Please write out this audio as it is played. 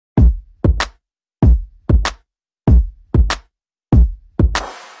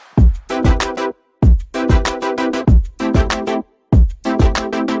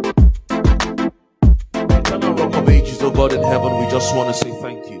God in heaven, we just want to say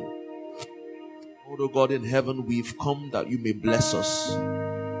thank you. Lord, oh God in heaven, we've come that you may bless us.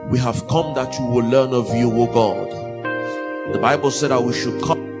 We have come that you will learn of you, O God. The Bible said that we should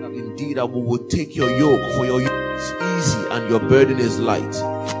come, that indeed that we will take your yoke, for your yoke is easy and your burden is light.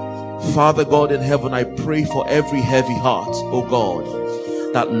 Father God in heaven, I pray for every heavy heart, O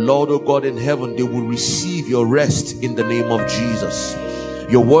God, that Lord, O God in heaven, they will receive your rest in the name of Jesus.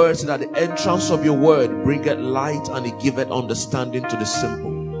 Your words, that the entrance of your word bringeth light and it giveth understanding to the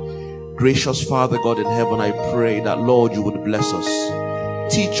simple. Gracious Father God in heaven, I pray that Lord, you would bless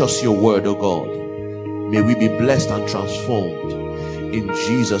us. Teach us your word, O God. May we be blessed and transformed. In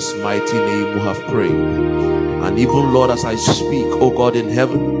Jesus' mighty name we have prayed. And even Lord, as I speak, O God in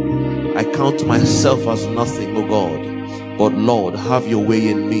heaven, I count myself as nothing, O God. But Lord, have your way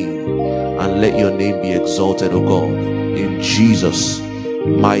in me and let your name be exalted, O God. In Jesus'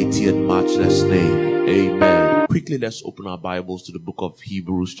 mighty and matchless name, amen. Quickly, let's open our Bibles to the book of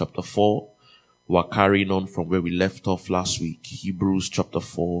Hebrews chapter 4. We're carrying on from where we left off last week. Hebrews chapter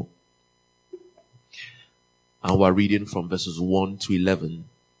 4. And we're reading from verses 1 to 11.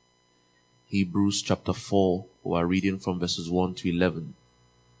 Hebrews chapter 4. We're reading from verses 1 to 11.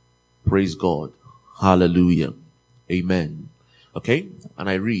 Praise God. Hallelujah. Amen. Okay? And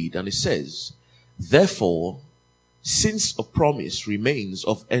I read, and it says, therefore, since a promise remains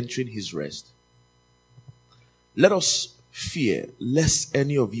of entering his rest, let us fear lest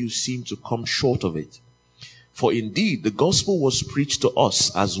any of you seem to come short of it. For indeed the gospel was preached to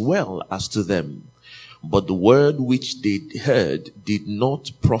us as well as to them, but the word which they heard did not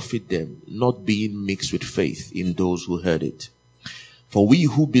profit them, not being mixed with faith in those who heard it. For we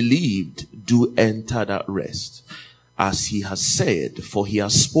who believed do enter that rest, as he has said, for he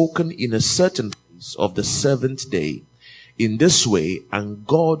has spoken in a certain place of the seventh day in this way, and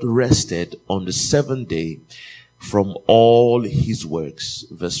God rested on the seventh day from all his works.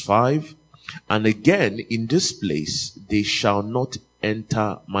 Verse 5, and again in this place they shall not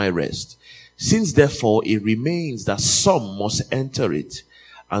enter my rest. Since therefore it remains that some must enter it,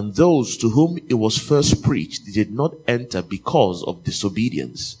 and those to whom it was first preached did not enter because of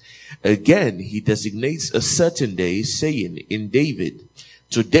disobedience. Again he designates a certain day, saying in David,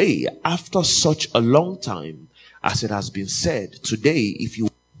 today, after such a long time, as it has been said, today, if you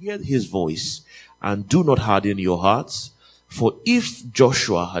hear his voice and do not harden your hearts, for if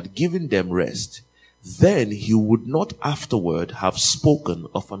Joshua had given them rest, then he would not afterward have spoken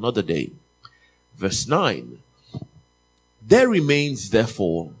of another day. Verse 9, there remains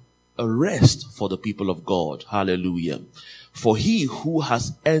therefore a rest for the people of God. Hallelujah. For he who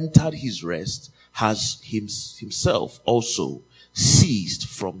has entered his rest has himself also ceased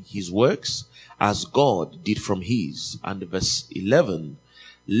from his works, as God did from his. And verse 11,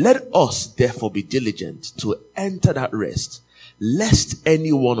 let us therefore be diligent to enter that rest, lest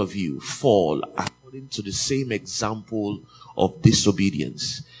any one of you fall according to the same example of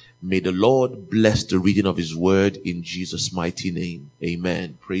disobedience. May the Lord bless the reading of his word in Jesus' mighty name.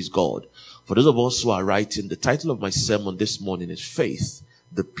 Amen. Praise God. For those of us who are writing, the title of my sermon this morning is Faith,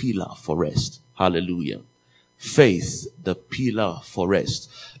 the Pillar for Rest. Hallelujah. Faith, the Pillar for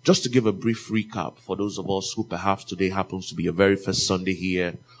Rest. Just to give a brief recap for those of us who perhaps today happens to be your very first Sunday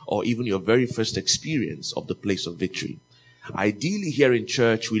here, or even your very first experience of the place of victory. Ideally here in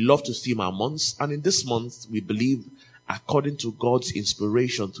church, we love to theme our months, and in this month, we believe, according to God's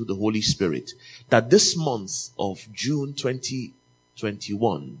inspiration through the Holy Spirit, that this month of June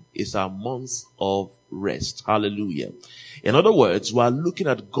 2021 is our month of rest. Hallelujah. In other words, we are looking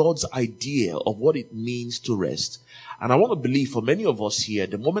at God's idea of what it means to rest. And I want to believe for many of us here,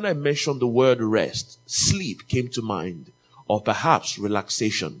 the moment I mentioned the word rest, sleep came to mind, or perhaps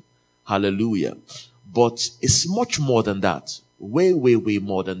relaxation. Hallelujah. But it's much more than that. Way, way, way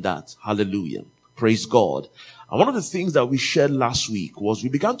more than that. Hallelujah. Praise God. And one of the things that we shared last week was we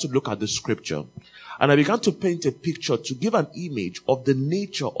began to look at the scripture, and I began to paint a picture to give an image of the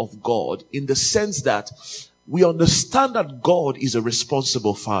nature of God, in the sense that we understand that God is a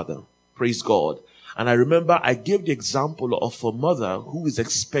responsible father. Praise God. And I remember I gave the example of a mother who is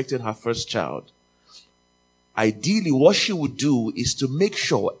expecting her first child. Ideally, what she would do is to make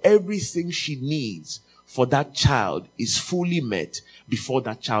sure everything she needs for that child is fully met before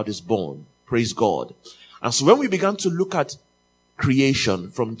that child is born. Praise God. And so when we began to look at creation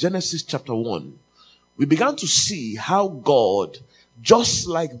from Genesis chapter 1, we began to see how God, just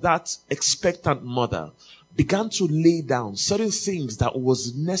like that expectant mother, began to lay down certain things that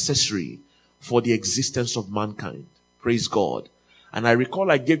was necessary for the existence of mankind. Praise God. And I recall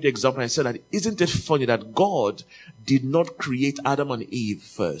I gave the example, I said that, isn't it funny that God did not create Adam and Eve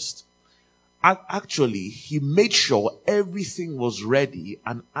first? actually, he made sure everything was ready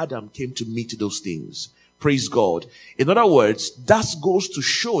and Adam came to meet those things. Praise God. In other words, that goes to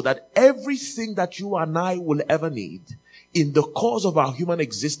show that everything that you and I will ever need in the course of our human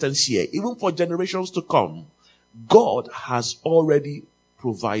existence here, even for generations to come, God has already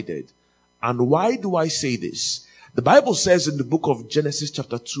provided. And why do I say this? The Bible says in the book of Genesis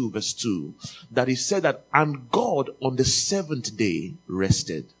chapter 2 verse 2 that he said that, and God on the seventh day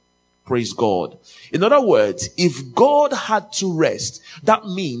rested. Praise God. In other words, if God had to rest, that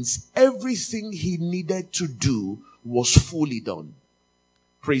means everything he needed to do was fully done.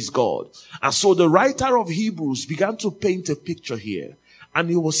 Praise God. And so the writer of Hebrews began to paint a picture here. And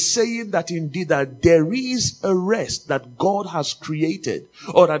he was saying that indeed that there is a rest that God has created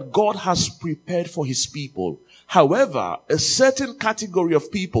or that God has prepared for his people. However, a certain category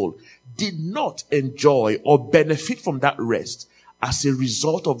of people did not enjoy or benefit from that rest as a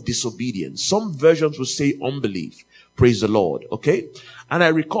result of disobedience. Some versions will say unbelief. Praise the Lord. Okay. And I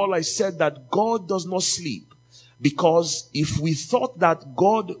recall I said that God does not sleep, because if we thought that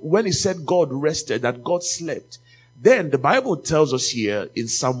God, when he said God rested, that God slept, then the Bible tells us here in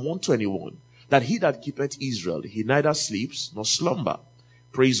Psalm 121 that he that keepeth Israel, he neither sleeps nor slumber.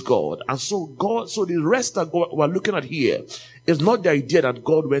 Praise God. And so the rest that we're looking at here is not the idea that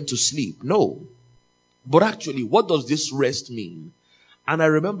God went to sleep. No. But actually, what does this rest mean? And I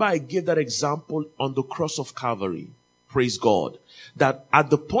remember I gave that example on the cross of Calvary. Praise God. That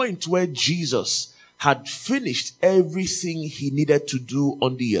at the point where Jesus had finished everything he needed to do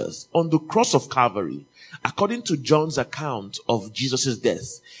on the earth, on the cross of Calvary, according to John's account of Jesus'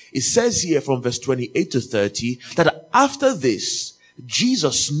 death, it says here from verse 28 to 30 that after this,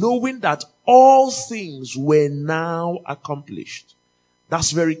 Jesus, knowing that all things were now accomplished.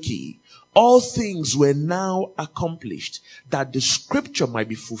 That's very key. All things were now accomplished, that the scripture might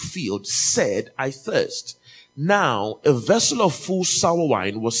be fulfilled, said, I thirst. Now, a vessel of full sour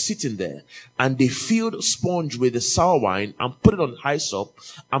wine was sitting there, and they filled a sponge with the sour wine and put it on hyssop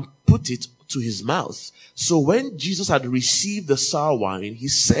and put it to his mouth. So when Jesus had received the sour wine, he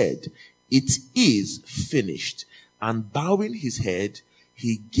said, it is finished. And bowing his head,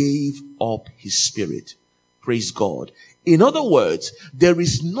 he gave up his spirit. Praise God. In other words, there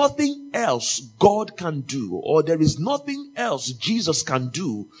is nothing else God can do, or there is nothing else Jesus can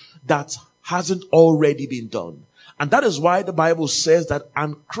do that hasn't already been done. And that is why the Bible says that,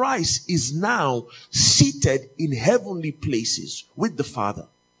 and Christ is now seated in heavenly places with the Father.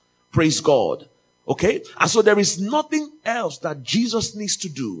 Praise God. Okay? And so there is nothing else that Jesus needs to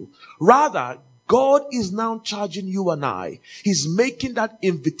do. Rather, God is now charging you and I. He's making that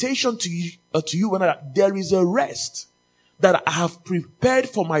invitation to you and I. There is a rest that I have prepared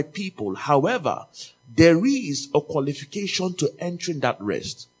for my people. However, there is a qualification to entering that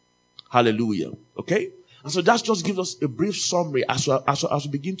rest. Hallelujah. Okay? And so that just gives us a brief summary as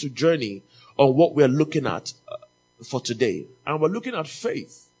we begin to journey on what we're looking at for today. And we're looking at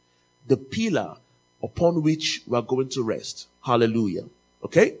faith, the pillar upon which we're going to rest. Hallelujah.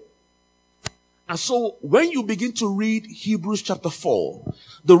 Okay? And so when you begin to read Hebrews chapter 4,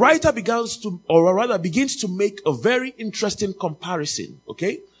 the writer begins to make a very interesting comparison.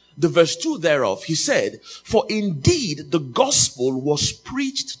 Okay? The verse 2 thereof, he said, for indeed the gospel was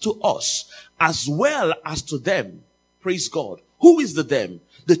preached to us as well as to them. Praise God. Who is the them?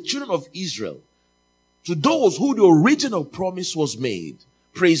 The children of Israel. To those who the original promise was made.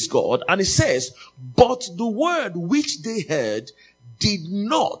 Praise God. And it says, but the word which they heard did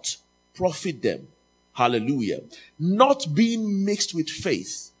not profit them. Hallelujah. Not being mixed with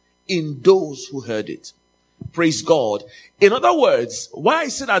faith in those who heard it. Praise God. In other words, why I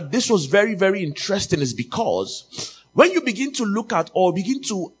say that this was very, very interesting is because when you begin to look at or begin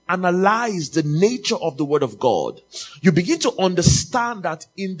to analyze the nature of the word of God, you begin to understand that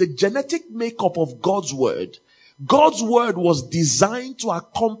in the genetic makeup of God's word was designed to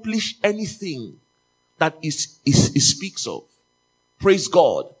accomplish anything that it speaks of. Praise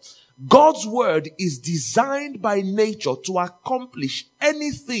God. God's word is designed by nature to accomplish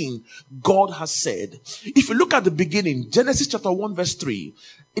anything God has said. If you look at the beginning, Genesis chapter 1 verse 3,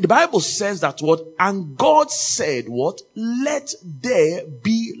 the Bible says that what? And God said what? Let there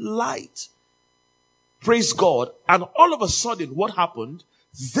be light. Praise God. And all of a sudden, what happened?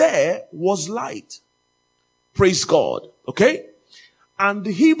 There was light. Praise God. Okay? And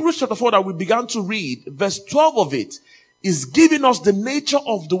the Hebrews chapter 4 that we began to read, verse 12 of it, is giving us the nature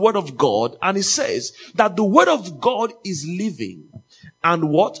of the word of God. And it says that the word of God is living and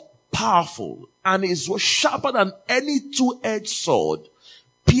what? Powerful. And is sharper than any two-edged sword,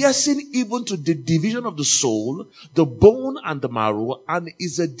 piercing even to the division of the soul, the bone and the marrow, and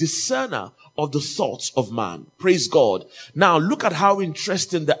is a discerner of the thoughts of man. Praise God. Now look at how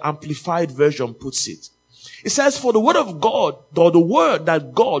interesting the Amplified Version puts it. It says, for the word of God, or the word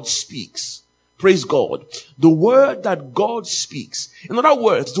that God speaks, praise God, the word that God speaks. In other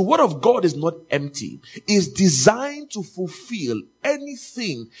words, the word of God is not empty. It's designed to fulfill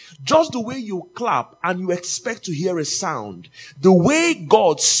anything. Just the way you clap and you expect to hear a sound. The way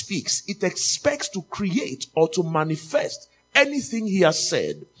God speaks, it expects to create or to manifest anything he has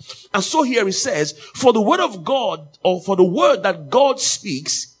said. And so here he says, for the word of God, or for the word that God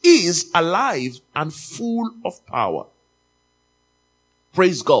speaks, is alive and full of power.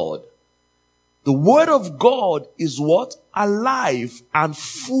 Praise God. The word of God is what? Alive and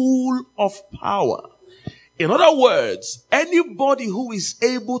full of power. In other words, anybody who is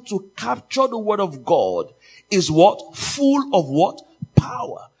able to capture the word of God is what? Full of what?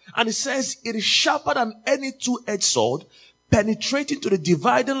 Power. And it says it is sharper than any two-edged sword, penetrating to the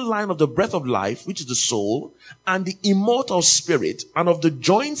dividing line of the breath of life, which is the soul, and the immortal spirit, and of the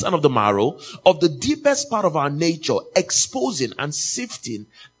joints and of the marrow, of the deepest part of our nature, exposing and sifting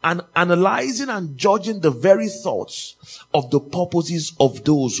and analyzing and judging the very thoughts of the purposes of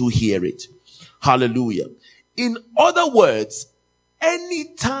those who hear it. Hallelujah. In other words,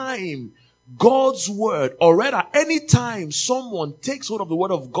 anytime God's word, or rather anytime someone takes hold of the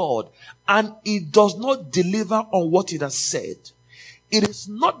word of God and it does not deliver on what it has said, it is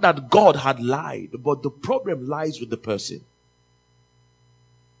not that God had lied, but the problem lies with the person.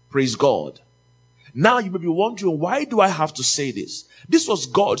 Praise God. Now you may be wondering, why do I have to say this? This was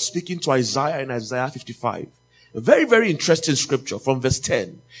God speaking to Isaiah in Isaiah 55. A very, very interesting scripture from verse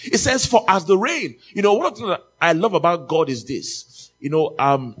 10. It says, for as the rain, one of the things that I love about God is this.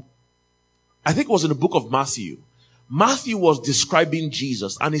 I think it was in the book of Matthew. Matthew was describing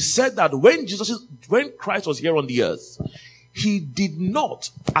Jesus, and he said that when Christ was here on the earth, he did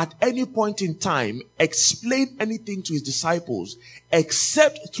not at any point in time explain anything to his disciples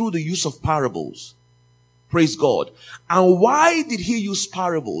except through the use of parables. Praise God. And why did he use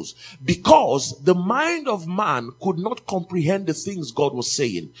parables? Because the mind of man could not comprehend the things God was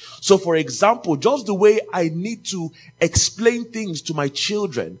saying. So for example, just the way I need to explain things to my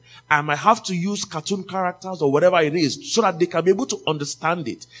children, I might have to use cartoon characters or whatever it is so that they can be able to understand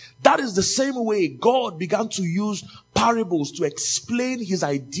it. That is the same way God began to use parables to explain his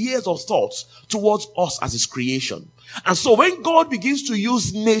ideas or thoughts towards us as his creation. And so when God begins to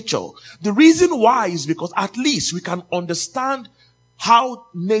use nature, the reason why is because at least we can understand how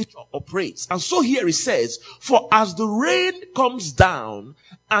nature operates. And so here it says, for as the rain comes down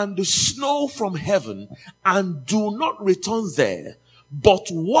and the snow from heaven and do not return there, but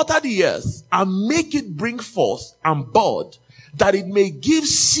water the earth and make it bring forth and bud, that it may give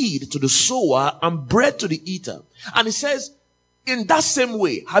seed to the sower and bread to the eater. And it says, in that same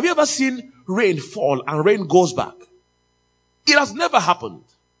way, have you ever seen rain fall and rain goes back? It has never happened.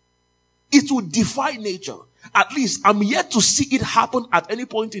 It would defy nature. At least I'm yet to see it happen at any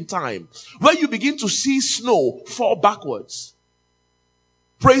point in time where you begin to see snow fall backwards.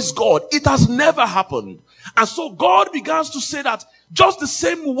 Praise God. It has never happened. And so God begins to say that just the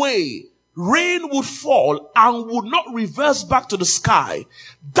same way rain would fall and would not reverse back to the sky,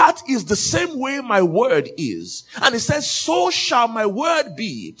 that is the same way my word is. And it says, so shall my word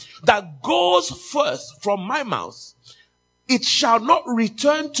be that goes forth from my mouth. It shall not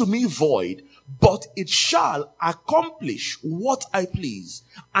return to me void, but it shall accomplish what I please,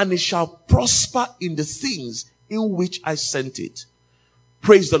 and it shall prosper in the things in which I sent it.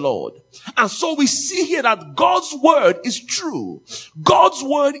 Praise the Lord. And so we see here that God's word is true. God's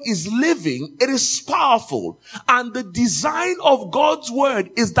word is living. It is powerful. And the design of God's word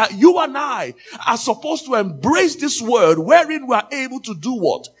is that you and I are supposed to embrace this word, wherein we are able to do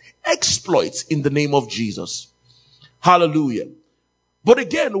what? Exploits in the name of Jesus. Hallelujah. But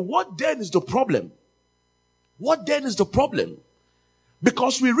again, what then is the problem? What then is the problem?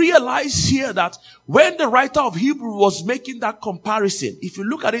 Because we realize here that when the writer of Hebrew was making that comparison, if you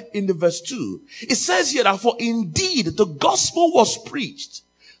look at it in the verse 2, it says here that for indeed the gospel was preached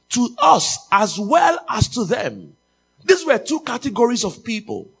to us as well as to them. These were two categories of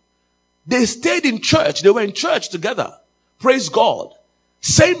people. They stayed in church. They were in church together. Praise God.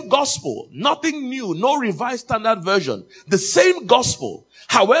 Same gospel, nothing new, no revised standard version. The same gospel.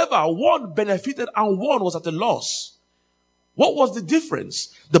 However, one benefited and one was at a loss. What was the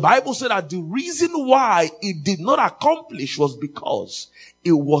difference? The Bible said that the reason why it did not accomplish was because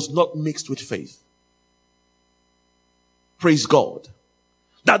it was not mixed with faith. Praise God.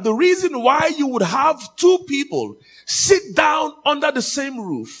 that the reason why you would have two people sit down under the same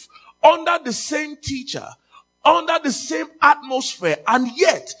roof, under the same teacher, under the same atmosphere, and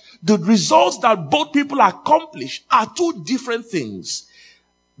yet the results that both people accomplish are two different things.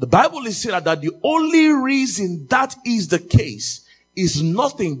 The Bible is saying that the only reason that is the case is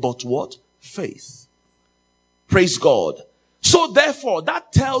nothing but what? Faith. Praise God. So therefore,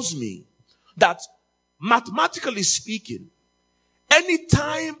 that tells me that mathematically speaking,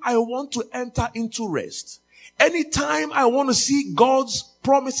 anytime I want to enter into rest, anytime I want to see God's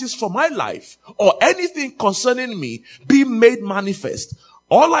promises for my life or anything concerning me be made manifest,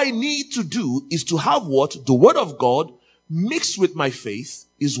 all I need to do is to have what? The word of God mixed with my faith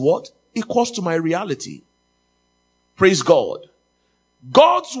is what? Equals to my reality. Praise God.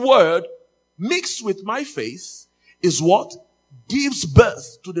 God's word mixed with my faith is what? Gives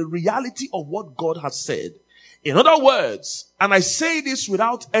birth to the reality of what God has said. In other words, and I say this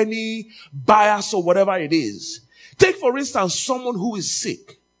without any bias or whatever it is. Take for instance someone who is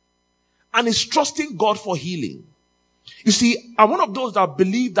sick and is trusting God for healing. You see, I'm one of those that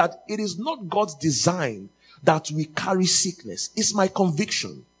believe that it is not God's design that we carry sickness. It's my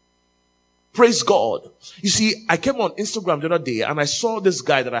conviction. Praise God. You see, I came on Instagram the other day and I saw this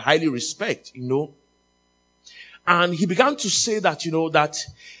guy that I highly respect, and he began to say that, that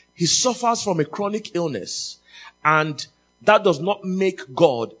he suffers from a chronic illness and that does not make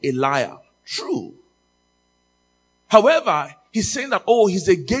God a liar. True. However, he's saying that, he's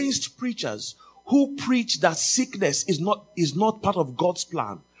against preachers who preach that sickness is not part of God's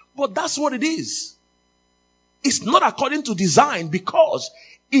plan. But that's what it is. It's not according to design, because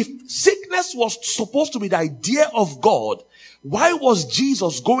if sickness was supposed to be the idea of God, why was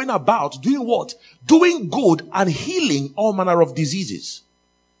Jesus going about doing what? Doing good and healing all manner of diseases.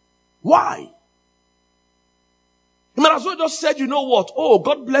 Why? He might as well just said,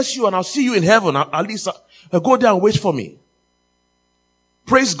 God bless you and I'll see you in heaven. At least go there and wait for me.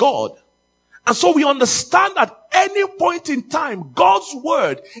 Praise God. And so we understand that any point in time, God's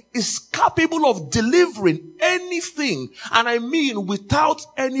word is capable of delivering anything. And I mean without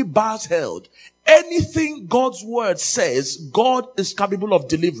any bars held. Anything God's word says, God is capable of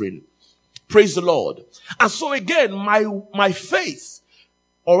delivering. Praise the Lord. And so again, my faith,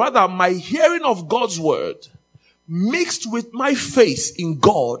 or rather my hearing of God's word, mixed with my faith in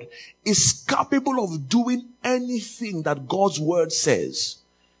God, is capable of doing anything that God's word says.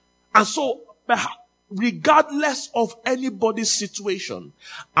 And so, regardless of anybody's situation,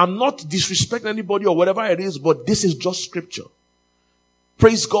 I'm not disrespecting anybody or whatever it is, but this is just scripture.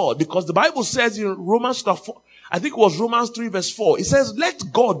 Praise God. Because the Bible says in Romans 4, I think it was Romans 3 verse 4, it says, let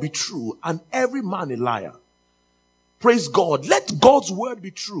God be true and every man a liar. Praise God. Let God's word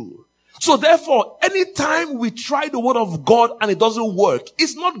be true. So therefore, anytime we try the word of God and it doesn't work,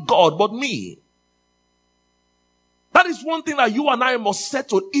 it's not God but me. That is one thing that you and I must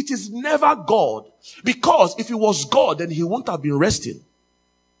settle. It is never God. Because if it was God, then he wouldn't have been resting.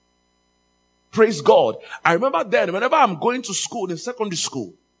 Praise God. I remember then, whenever I'm going to school, in secondary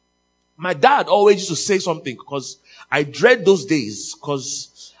school, my dad always used to say something, because I dread those days,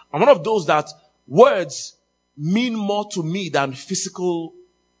 because I'm one of those that words mean more to me than physical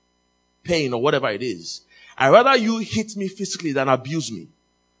pain or whatever it is. I'd rather you hit me physically than abuse me.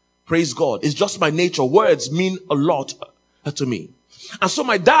 Praise God. It's just my nature. Words mean a lot to me. And so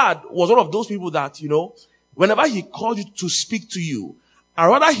my dad was one of those people that, whenever he called you to speak to you, I'd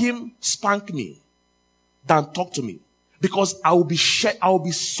rather him spank me than talk to me. Because I will be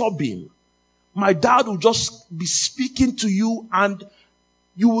sobbing. My dad will just be speaking to you and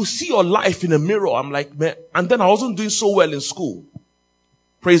you will see your life in a mirror. I'm like, man. And then I wasn't doing so well in school.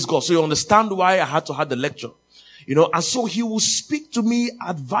 Praise God. So you understand why I had to have the lecture. And so he will speak to me,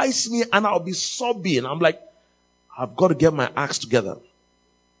 advise me, and I'll be sobbing. I'm like, I've got to get my acts together.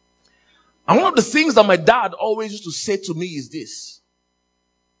 And one of the things that my dad always used to say to me is this: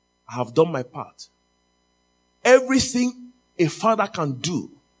 I have done my part. Everything a father can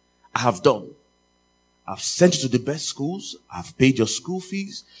do, I have done. I've sent you to the best schools. I've paid your school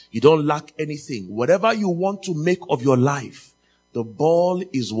fees. You don't lack anything. Whatever you want to make of your life, the ball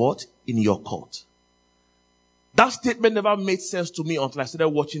is what? In your court. That statement never made sense to me until I started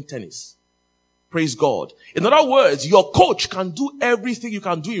watching tennis. Praise God. In other words, your coach can do everything you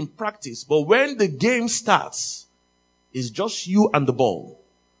can do in practice, but when the game starts, it's just you and the ball.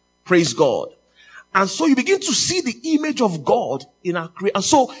 Praise God. And so you begin to see the image of God in our creation. And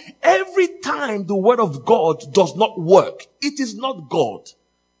so every time the word of God does not work, it is not God.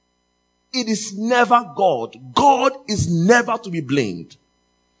 It is never God. God is never to be blamed.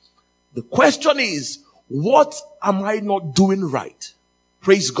 The question is, what am I not doing right?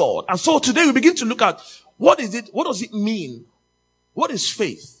 Praise God. And so today we begin to look at what does it mean? What is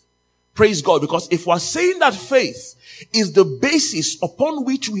faith? Praise God. Because if we're saying that faith is the basis upon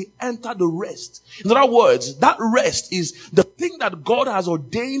which we enter the rest. In other words, that rest is the thing that God has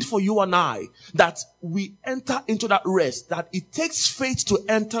ordained for you and I, that we enter into that rest, that it takes faith to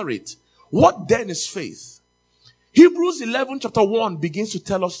enter it. What then is faith? Hebrews 11 chapter 1 begins to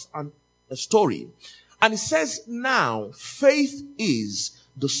tell us a story. And it says, now faith is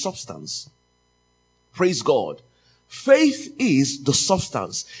the substance. Praise God. Faith is the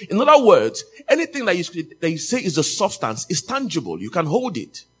substance. In other words, anything that you say is the substance is tangible. You can hold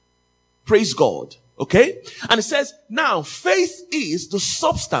it. Praise God. Okay? And it says, now faith is the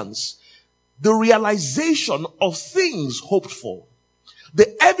substance, the realization of things hoped for,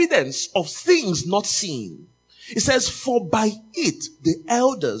 the evidence of things not seen. It says, for by it the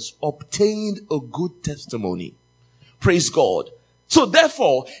elders obtained a good testimony. Praise God. So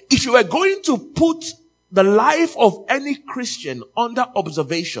therefore, if you were going to put the life of any Christian under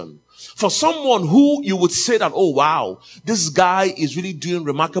observation, for someone who you would say that, oh wow, this guy is really doing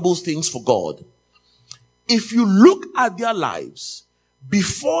remarkable things for God. If you look at their lives,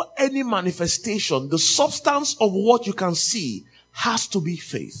 before any manifestation, the substance of what you can see has to be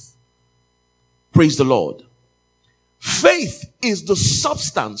faith. Praise the Lord. Faith is the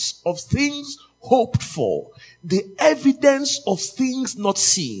substance of things hoped for, the evidence of things not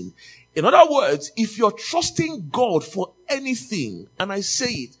seen. In other words, if you're trusting God for anything, and I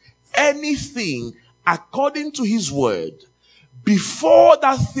say it, anything according to His word, before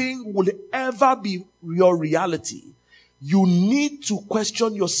that thing will ever be your reality, you need to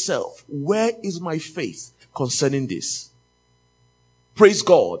question yourself, where is my faith concerning this? Praise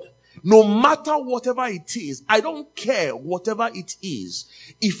God. No matter whatever it is, I don't care whatever it is.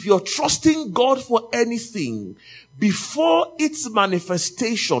 If you're trusting God for anything, before its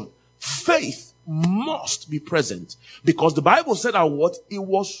manifestation, faith must be present. Because the Bible said that it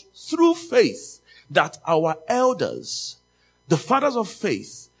was through faith that our elders, the fathers of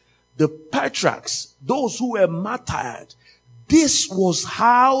faith, the patriarchs, those who were martyred, this was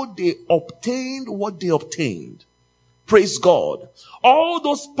how they obtained what they obtained. Praise God. All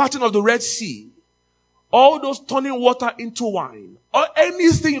those parting of the Red Sea, all those turning water into wine, or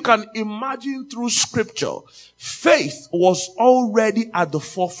anything you can imagine through scripture, faith was already at the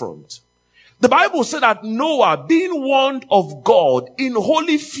forefront. The Bible said that Noah, being warned of God, in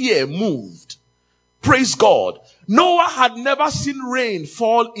holy fear moved. Praise God. Noah had never seen rain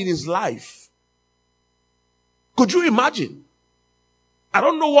fall in his life. Could you imagine? I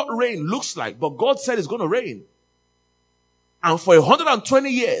don't know what rain looks like, but God said it's going to rain. And for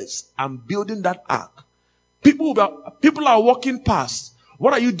 120 years, I'm building that ark. People are walking past.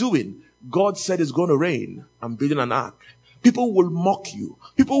 What are you doing? God said it's going to rain. I'm building an ark. People will mock you.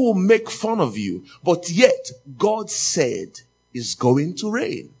 People will make fun of you. But yet, God said it's going to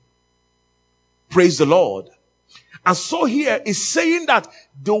rain. Praise the Lord. And so here is saying that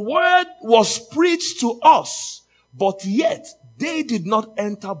the word was preached to us, but yet they did not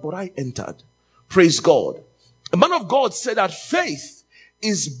enter, but I entered. Praise God. A man of God said that faith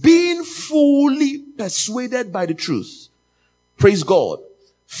is being fully persuaded by the truth. Praise God.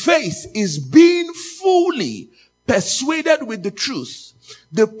 Faith is being fully persuaded with the truth,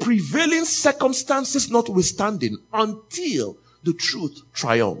 the prevailing circumstances notwithstanding, until the truth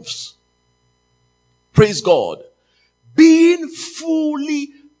triumphs. Praise God. Being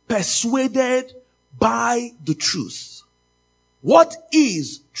fully persuaded by the truth. What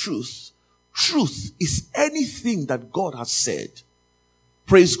is truth? Truth is anything that God has said.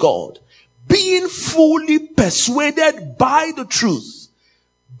 Praise God. Being fully persuaded by the truth.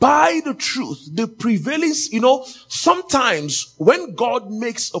 By the truth. The prevailing, sometimes when God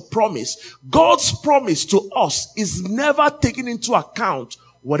makes a promise, God's promise to us is never taking into account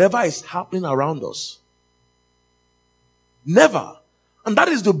whatever is happening around us. Never. And that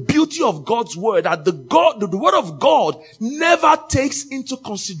is the beauty of God's word, that the word of God never takes into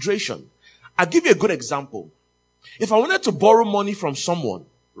consideration. I'll give you a good example. If I wanted to borrow money from someone,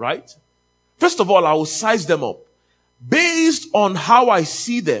 right? First of all, I will size them up. Based on how I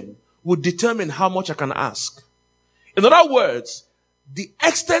see them would determine how much I can ask. In other words, the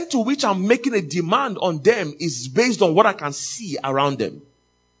extent to which I'm making a demand on them is based on what I can see around them.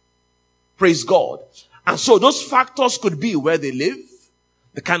 Praise God. And so those factors could be where they live,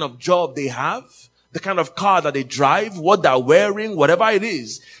 the kind of job they have, the kind of car that they drive, what they're wearing, whatever it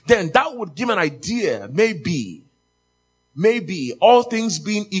is. Then that would give an idea, maybe, all things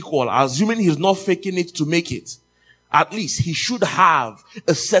being equal, assuming he's not faking it to make it. At least he should have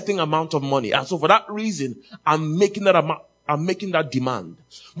a certain amount of money. And so for that reason, I'm making that and making that demand.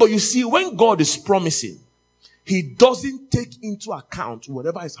 But you see, when God is promising, he doesn't take into account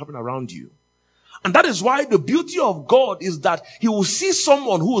whatever is happening around you. And that is why the beauty of God is that he will see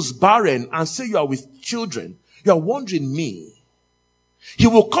someone who is barren and say, you are with children. You are wondering me. He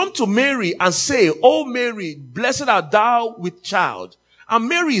will come to Mary and say, oh Mary, blessed art thou with child. And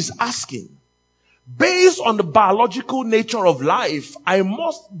Mary is asking, based on the biological nature of life, I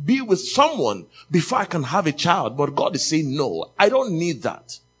must be with someone before I can have a child. But God is saying, no, I don't need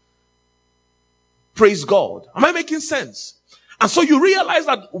that. Praise God. Am I making sense? And so you realize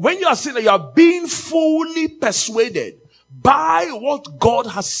that when you are saying that you are being fully persuaded by what God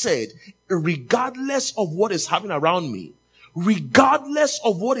has said, regardless of what is happening around me, regardless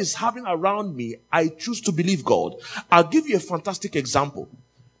of what is happening around me, I choose to believe God. I'll give you a fantastic example.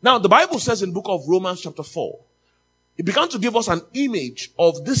 Now, the Bible says in the book of Romans chapter 4, it began to give us an image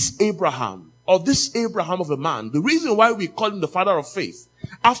of this Abraham of a man. The reason why we call him the father of faith.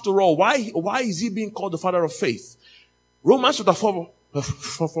 After all, why is he being called the father of faith? Romans chapter 4,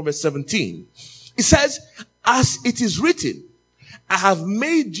 from verse 17. It says, as it is written, I have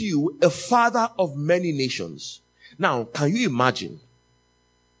made you a father of many nations. Now, can you imagine?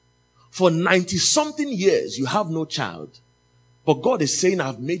 For 90-something years, you have no child. But God is saying, I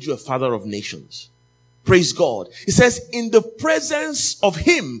have made you a father of nations. Praise God. It says, in the presence of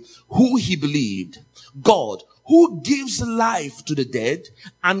him who he believed, God, who gives life to the dead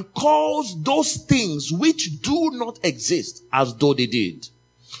and calls those things which do not exist as though they did.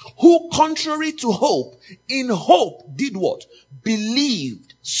 Who contrary to hope, in hope did what?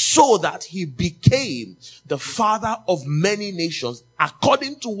 Believed, so that he became the father of many nations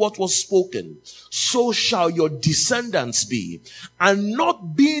according to what was spoken. So shall your descendants be. And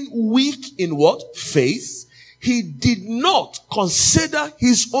not being weak in what? Faith. He did not consider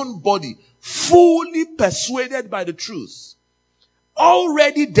his own body fully persuaded by the truth,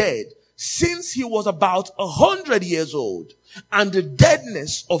 already dead since he was about 100 years old, and the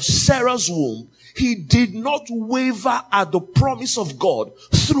deadness of Sarah's womb, he did not waver at the promise of God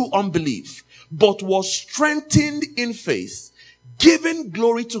through unbelief, but was strengthened in faith, giving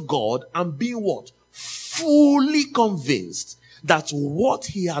glory to God, and being what? Fully convinced that what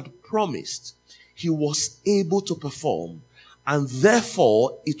he had promised, he was able to perform. And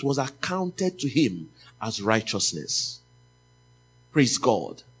therefore, it was accounted to him as righteousness. Praise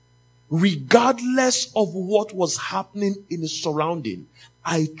God. Regardless of what was happening in his surrounding,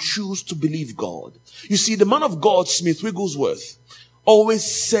 I choose to believe God. You see, the man of God, Smith Wigglesworth, always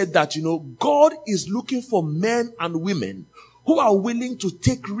said that, God is looking for men and women who are willing to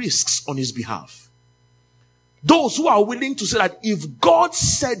take risks on his behalf. Those who are willing to say that if God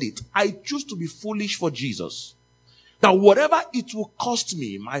said it, I choose to be foolish for Jesus. That whatever it will cost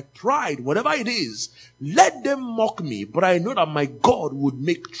me, my pride, whatever it is, let them mock me, but I know that my God would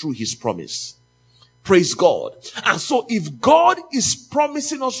make true his promise. Praise God. And so if God is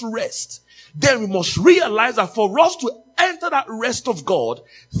promising us rest, then we must realize that for us to enter that rest of God,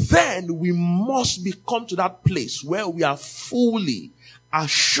 then we must come to that place where we are fully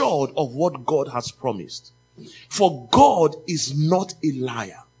assured of what God has promised. For God is not a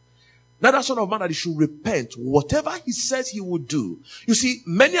liar. Neither son of man that he should repent. Whatever he says he will do. You see,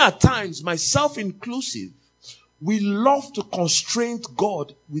 many a times, myself inclusive, we love to constrain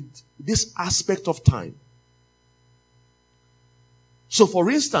God with this aspect of time. So for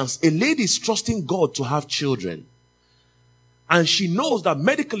instance, a lady is trusting God to have children. And she knows that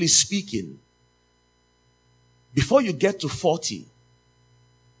medically speaking, before you get to 40,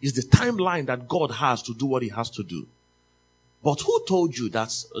 is the timeline that God has to do what he has to do. But who told you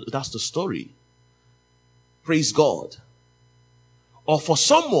that's the story? Praise God. Or for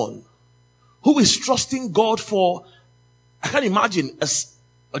someone who is trusting God for, I can't imagine,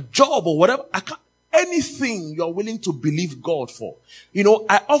 a job or whatever, anything you're willing to believe God for.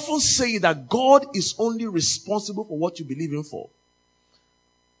 I often say that God is only responsible for what you believe in for.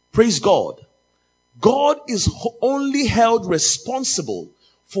 Praise God. God is only held responsible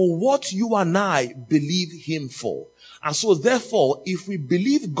for what you and I believe him for. And so therefore, if we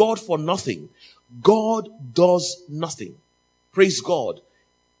believe God for nothing, God does nothing. Praise God.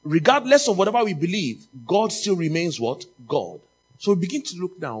 Regardless of whatever we believe, God still remains what? God. So we begin to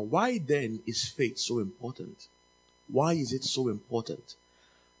look now, why then is faith so important? Why is it so important?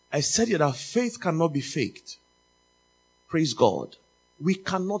 I said here that faith cannot be faked. Praise God. We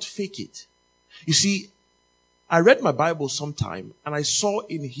cannot fake it. You see, I read my Bible sometime and I saw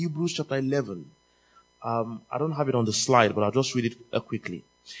in Hebrews chapter 11, I don't have it on the slide, but I'll just read it quickly.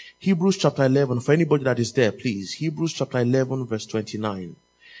 Hebrews chapter 11, for anybody that is there, please. Hebrews chapter 11, verse 29.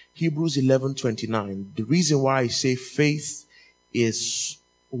 Hebrews 11:29. The reason why I say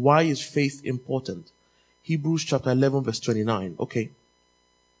why is faith important? Hebrews chapter 11 verse 29. Okay.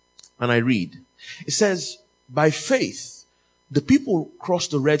 And I read. It says, by faith, the people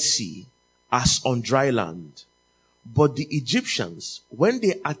crossed the Red Sea as on dry land. But the Egyptians, when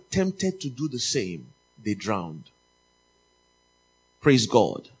they attempted to do the same, they drowned. Praise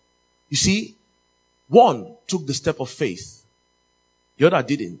God. You see, one took the step of faith. The other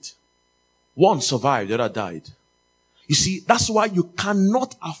didn't. One survived, the other died. You see, that's why you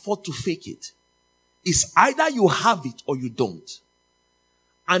cannot afford to fake it. It's either you have it or you don't.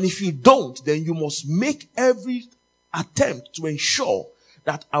 And if you don't, then you must make every attempt to ensure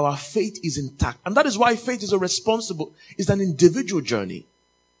that our faith is intact. And that is why faith is it's an individual journey.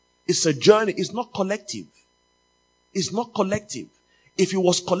 It's a journey. It's not collective. It's not collective. If it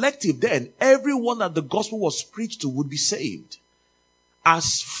was collective, then everyone that the gospel was preached to would be saved.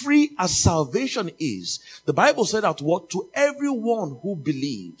 As free as salvation is, the Bible said that what? To everyone who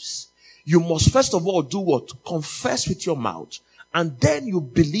believes, you must first of all do what? Confess with your mouth. And then you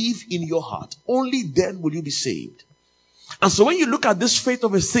believe in your heart. Only then will you be saved. And so when you look at this faith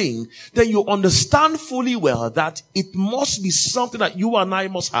of a thing, then you understand fully well that it must be something that you and I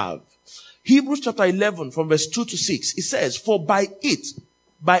must have. Hebrews chapter 11 from verse 2 to 6, it says, for by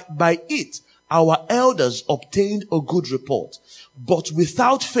it, our elders obtained a good report. But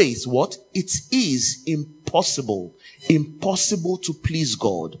without faith, what? It is impossible to please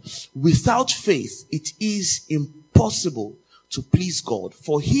God. Without faith, it is impossible to please God.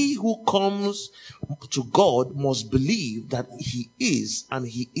 For he who comes to God must believe that he is, and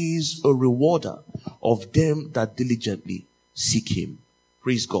he is a rewarder of them that diligently seek him.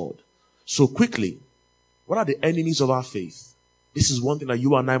 Praise God. So quickly, what are the enemies of our faith? This is one thing that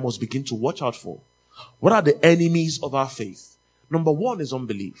you and I must begin to watch out for. What are the enemies of our faith? Number one is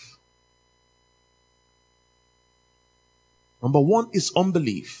unbelief. Number one is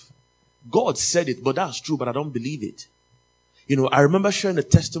unbelief. God said it, but that's true, but I don't believe it. You know, I remember sharing a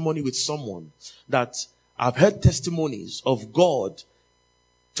testimony with someone that I've heard testimonies of God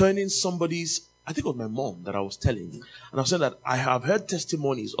turning somebody's, I think it was my mom that I was telling. And I was saying that I have heard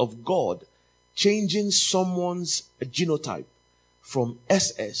testimonies of God changing someone's genotype from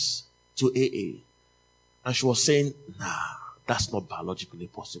SS to AA. And she was saying, nah, that's not biologically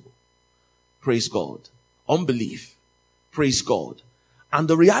possible. Praise God. Unbelief. Praise God. And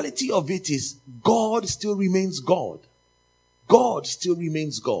the reality of it is God still remains God. God still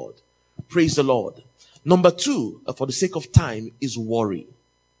remains God. Praise the Lord. Number two, for the sake of time, is worry.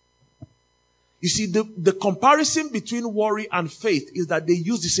 You see, the comparison between worry and faith is that they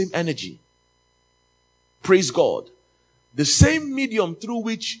use the same energy. Praise God. The same medium through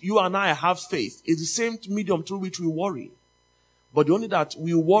which you and I have faith is the same medium through which we worry. But the only that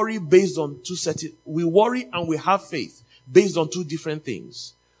we worry based on we worry and we have faith based on two different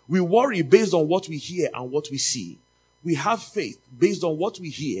things. We worry based on what we hear and what we see. We have faith based on what we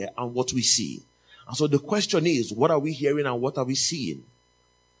hear and what we see. And so the question is, what are we hearing and what are we seeing?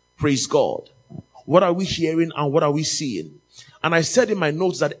 Praise God. What are we hearing and what are we seeing? And I said in my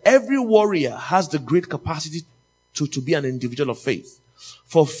notes that every warrior has the great capacity to be an individual of faith.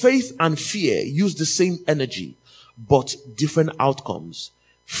 For faith and fear use the same energy, but different outcomes.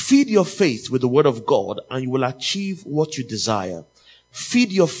 Feed your faith with the word of God and you will achieve what you desire.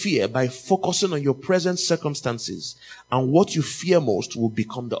 Feed your fear by focusing on your present circumstances, and what you fear most will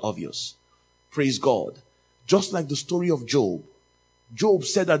become the obvious. Praise God. Just like the story of Job. Job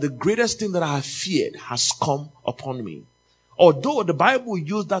said that the greatest thing that I have feared has come upon me. Although the Bible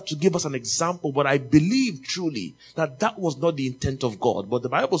used that to give us an example, but I believe truly that that was not the intent of God. But the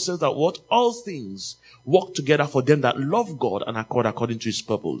Bible says that what? All things work together for them that love God and accord according to his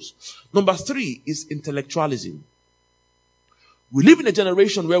purpose. Number three is intellectualism. We live in a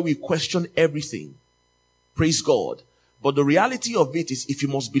generation where we question everything. Praise God. But the reality of it is, if you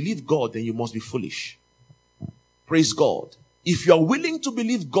must believe God, then you must be foolish. Praise God. If you are willing to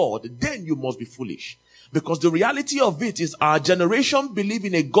believe God, then you must be foolish. Because the reality of it is our generation believe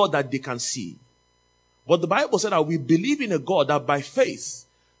in a God that they can see. But the Bible said that we believe in a God that by faith,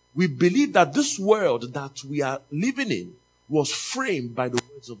 we believe that this world that we are living in was framed by the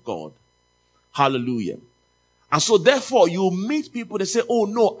words of God. Hallelujah. And so therefore you meet people that say, oh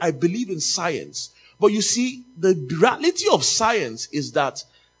no, I believe in science. But you see, the reality of science is that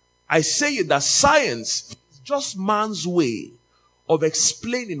I say it that science is just man's way of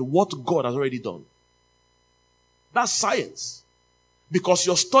explaining what God has already done. That's science. Because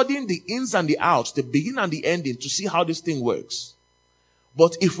you're studying the ins and the outs, the beginning and the ending to see how this thing works.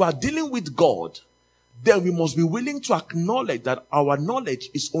 But if we are dealing with God, then we must be willing to acknowledge that our knowledge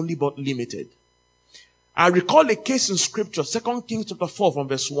is only but limited. I recall a case in scripture, 2 Kings chapter 4 from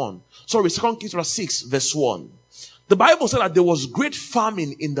verse 1. 2 Kings chapter 6 verse 1. The Bible said that there was great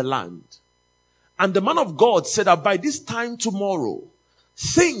famine in the land. And the man of God said that by this time tomorrow,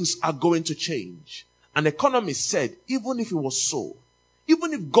 things are going to change. An economist said, even if it was so,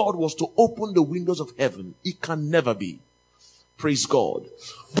 even if God was to open the windows of heaven, it can never be. Praise God.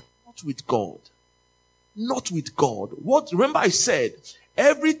 Not with God. Not with God. Remember I said,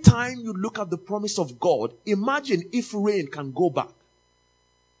 every time you look at the promise of God, imagine if rain can go back.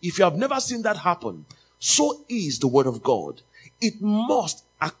 If you have never seen that happen, so is the word of God. It must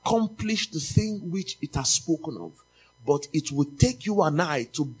accomplish the thing which it has spoken of. But it will take you and I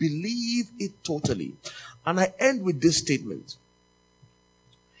to believe it totally. And I end with this statement.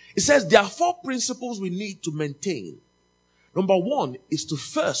 It says there are 4 principles we need to maintain. Number 1 is to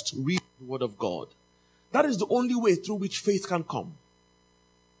first read the word of God. That is the only way through which faith can come.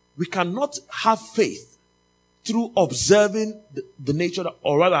 We cannot have faith through observing the nature,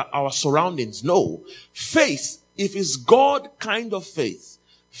 or rather our surroundings. No. Faith, if it's God kind of faith,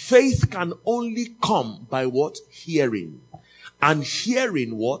 faith can only come by what? Hearing. And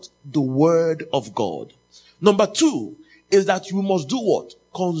hearing what? The word of God. Number 2 is that you must do what?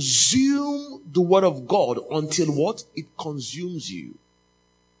 Consume the word of God until what? It consumes you.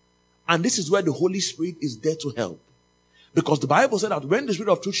 And this is where the Holy Spirit is there to help. Because the Bible said that when the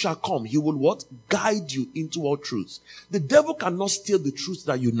Spirit of truth shall come, he will what? Guide you into all truth. The devil cannot steal the truth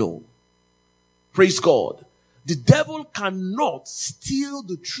that you know. Praise God. The devil cannot steal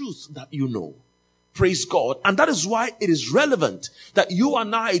the truth that you know. Praise God. And that is why it is relevant that you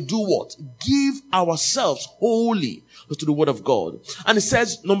and I do what? Give ourselves wholly to the word of God. And it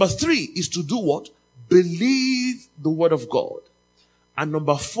says, number 3 is to do what? Believe the word of God. And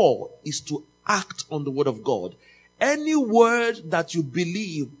number 4 is to act on the word of God. Any word that you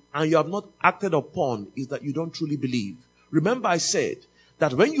believe and you have not acted upon is that you don't truly believe. Remember I said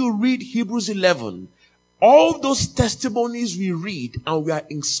that when you read Hebrews 11, all those testimonies we read and we are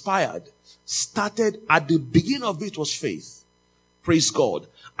inspired started at the beginning of it was faith. Praise God.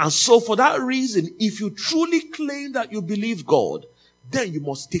 And so for that reason, if you truly claim that you believe God, then you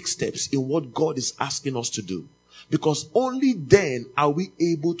must take steps in what God is asking us to do. Because only then are we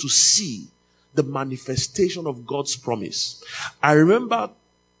able to see the manifestation of God's promise. I remember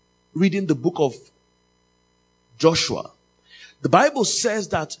reading the book of Joshua. The Bible says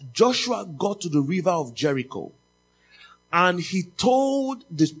that Joshua got to the river of Jericho and he told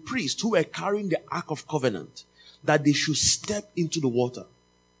the priests who were carrying the Ark of Covenant that they should step into the water.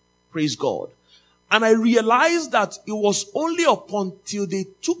 Praise God. And I realized that it was only up until they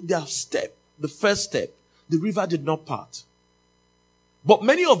took their step, the first step, the river did not part. But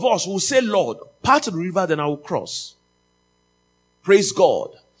many of us will say, Lord, part the river, then I will cross. Praise God.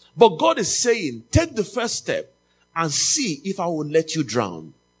 But God is saying, take the first step and see if I will let you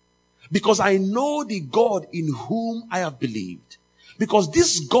drown. Because I know the God in whom I have believed. Because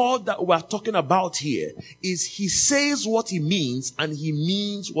this God that we're talking about here is he says what he means and he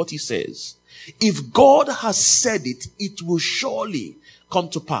means what he says. If God has said it, it will surely come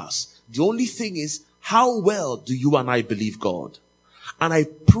to pass. The only thing is, how well do you and I believe God? And I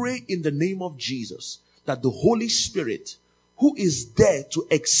pray in the name of Jesus that the Holy Spirit, who is there to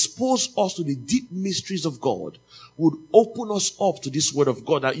expose us to the deep mysteries of God, would open us up to this word of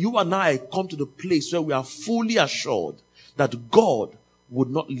God, that you and I come to the place where we are fully assured that God would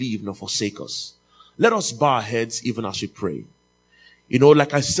not leave nor forsake us. Let us bow our heads even as we pray. You know,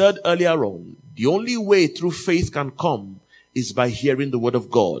 like I said earlier on, the only way through faith can come is by hearing the word of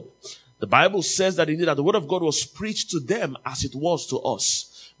God. The Bible says that indeed that the word of God was preached to them as it was to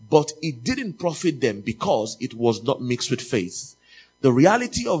us, but it didn't profit them because it was not mixed with faith. The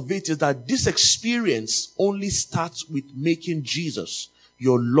reality of it is that this experience only starts with making Jesus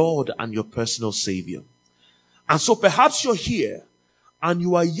your Lord and your personal Savior. And so perhaps you're here and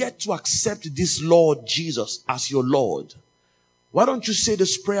you are yet to accept this Lord Jesus as your Lord. Why don't you say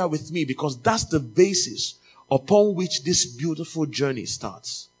this prayer with me? Because that's the basis upon which this beautiful journey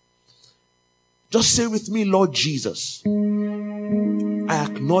starts. Just say with me, Lord Jesus, I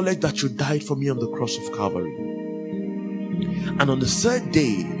acknowledge that you died for me on the cross of Calvary. And on the 3rd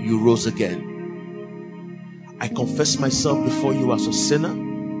day, you rose again. I confess myself before you as a sinner.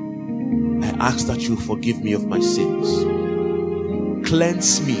 I ask that you forgive me of my sins.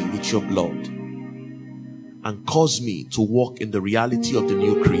 Cleanse me with your blood. And cause me to walk in the reality of the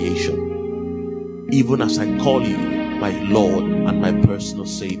new creation. Even as I call you my Lord and my personal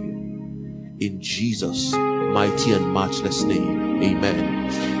Savior. in Jesus' mighty and matchless name.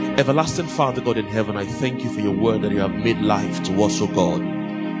 Amen. Everlasting Father God in heaven, I thank you for your word that you have made life to us, O God.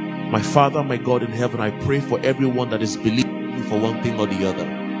 My Father, my God in heaven, I pray for everyone that is believing you for one thing or the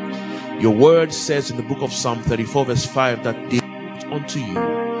other. Your word says in the book of Psalm 34 verse 5 that they looked unto you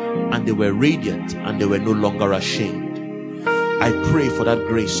and they were radiant and they were no longer ashamed. I pray for that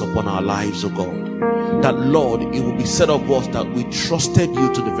grace upon our lives, O God, that Lord, it will be said of us that we trusted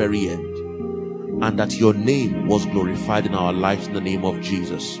you to the very end, and that your name was glorified in our lives in the name of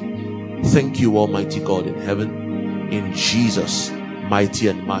Jesus. Thank you, Almighty God in heaven. In Jesus' mighty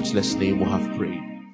and matchless name we have prayed.